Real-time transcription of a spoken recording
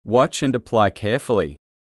Watch and apply carefully.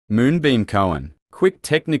 MoonBeam Cohen, quick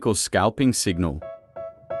technical scalping signal.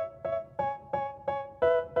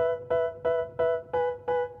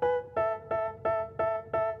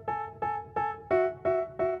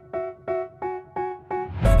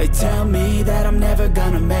 They tell me that I'm never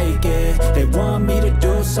gonna make it. They want me to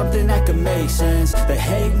do something that could make sense. They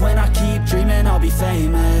hate when I keep dreaming I'll be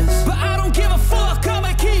famous, but I don't give a fuck,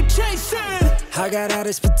 I'ma keep chasing. I got all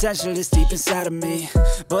this potential that's deep inside of me,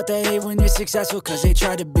 but they hate when you're successful cause they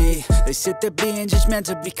try to be. They sit there being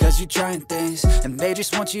judgmental because you're trying things, and they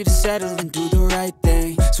just want you to settle and do the right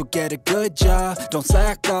thing. So get a good job, don't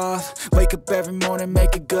slack off. Wake up every morning,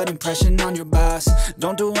 make a good impression on your boss.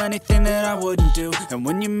 Don't do anything that I wouldn't do, and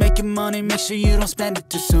when you're making money, make sure you don't spend it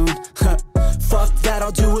too soon. Fuck that,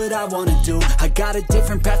 I'll do what I wanna do. I got a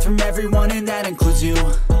different path from everyone, and that includes you.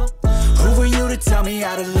 Who are you to tell me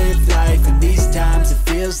how to live life? In these times it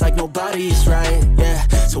feels like nobody's right, yeah.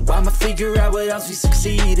 So I'ma figure out what else we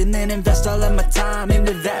succeed, and then invest all of my time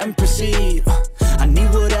into that and proceed. I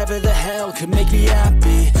need whatever the hell could make me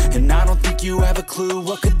happy, and I don't think you have a clue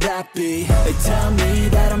what could that be. They tell me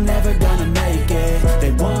that I'm never gonna make it.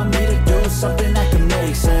 They want me to do something that could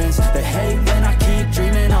make sense. They hate when I keep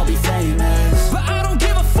dreaming I'll be famous, but I don't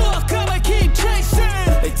give a fuck, I'ma keep chasing.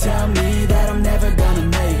 They tell me that I'm never gonna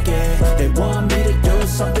make it. They want me to do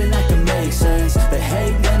something that can make sense. They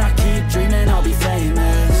hate when I keep dreaming I'll be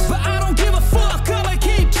famous, but I don't give a fuck, I'ma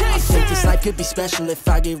keep chasing. I think this life could be special if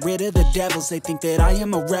I get rid of the devils. They think that I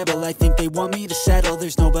am a rebel, I think they want me to settle.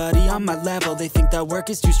 There's nobody on my level, they think that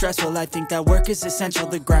work is too stressful. I think that work is essential,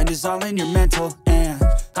 the grind is all in your mental. And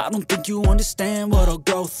I don't think you understand what I'll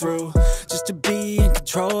go through just to be in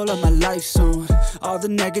control of my life soon. All the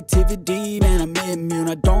negativity, man, I'm immune.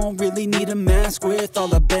 I don't really need a mask with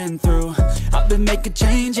all I've been through. I've been making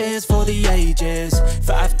changes for the ages.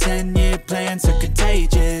 5-10 year plans are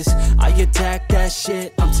contagious. I attack that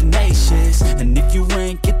shit, I'm tenacious. And if you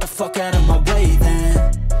ain't, get the fuck out of my way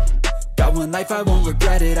then. Got one life, I won't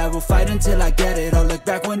regret it. I will fight until I get it. I'll look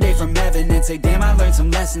back one day from heaven and say, damn, I learned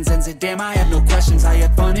some lessons. And say, damn, I have no questions. I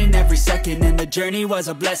had fun in every second, and the journey was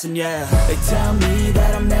a blessing, yeah. They tell me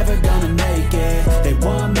that I'm never gonna make it. They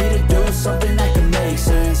want me to do something that can make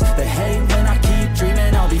sense. They hate when I